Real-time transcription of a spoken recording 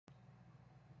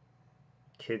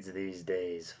Kids these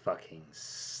days fucking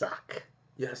suck.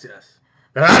 Yes, yes.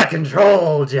 They're out of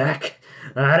control, Jack.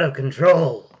 Out of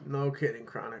control. No kidding,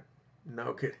 Chronic.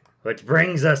 No kidding. Which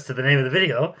brings us to the name of the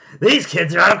video. These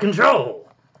kids are out of control.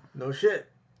 No shit.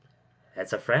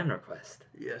 That's a friend request.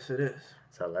 Yes, it is.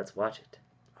 So let's watch it.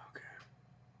 Okay.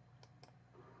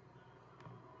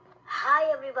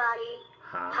 Hi, everybody.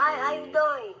 Hi. How you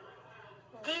doing?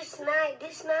 This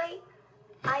night,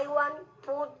 I want to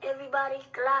put everybody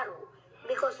claro.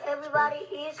 Because everybody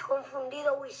is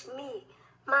confundido with me.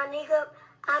 My nigga,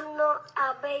 I'm not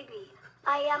a baby.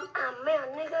 I am a man,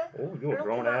 nigga. Oh, you're a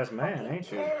grown-ass man,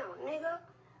 ain't you? Hell, nigga.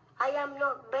 I am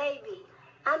not baby.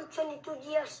 I'm 22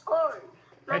 years old.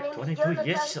 My Hey, name 22 is JesterJack.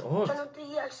 years old. 22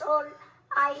 years old.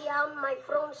 I am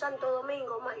from Santo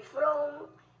Domingo. My from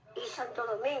is Santo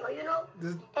Domingo, you know?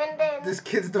 And then This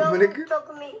kid's Dominican? don't talk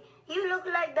to me. You look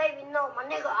like baby. No, my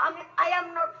nigga. I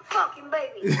am not fucking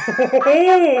baby. I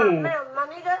am a man, my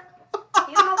nigga.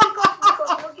 You know,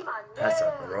 because look at my damn. That's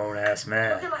a grown-ass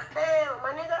man. Look at my damn,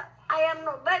 my nigga. I am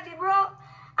not baby, bro.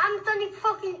 I'm 20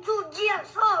 fucking 2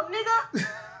 years old, nigga.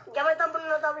 Ya me están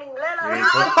poniendo tabla inglesa.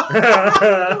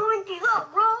 Tengo 22,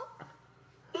 bro.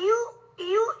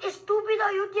 You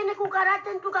estúpido, you tienes cucaracha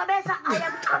en tu cabeza. I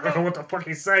am I don't know what the fuck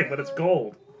he's saying, but it's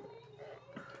gold.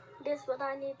 This is what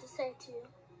I need to say to you.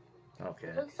 Okay.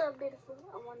 You look so beautiful.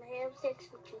 I want to have sex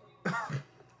with you.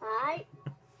 Alright?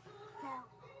 Now,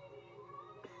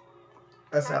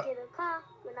 That's when I how, get a car,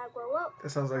 when I grow up, that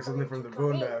sounds like something from the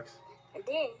Boondocks. and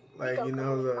then Like, gonna you come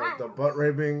know, to my the house. butt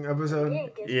raping Then episode?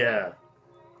 guess Yeah.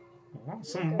 what? Want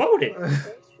some booty.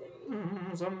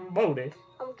 I'm Some booty.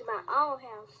 gonna get my own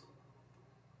house.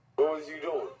 What was you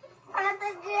doing? At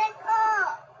the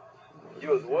Jacob. You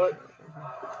was what?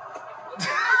 I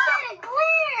said it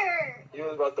clear. You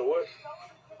was about to what?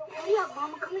 Hurry up,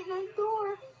 mama, come in the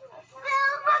door.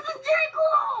 At the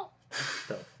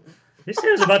Jacob. You said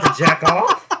he was about to jack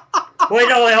off? Wait,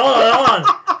 no, wait, hold on.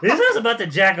 You said he was about to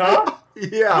jack off?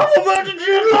 Yeah. I'm about to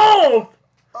jack off!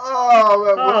 Oh,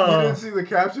 man. Oh. You didn't see the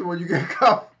caption when you get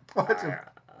caught watching.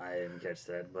 I didn't catch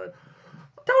that, but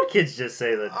don't kids just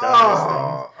say the dumbest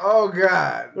things? Oh,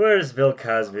 God. Where's Bill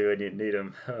Cosby when you need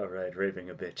him? All right, raping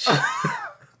a bitch.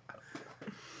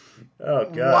 Oh,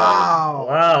 God. Wow.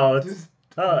 Wow. Just,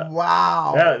 Oh,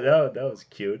 wow. that was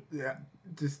cute. Yeah.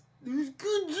 Just, it was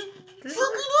good. Just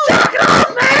Jack it off,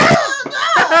 man!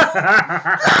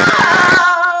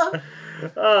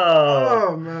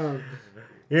 Oh. Oh, man.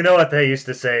 You know what they used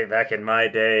to say back in my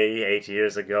day, 8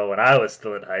 years ago, when I was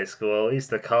still in high school? They used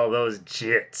to call those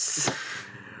jits.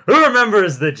 Who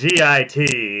remembers the GIT,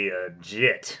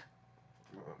 jit?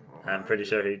 I'm pretty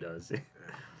sure he does.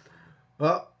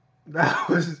 Well, that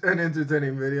was an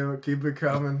entertaining video. Keep it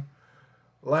coming.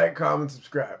 Like, comment,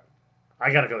 subscribe.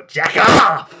 I gotta go jack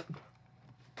off!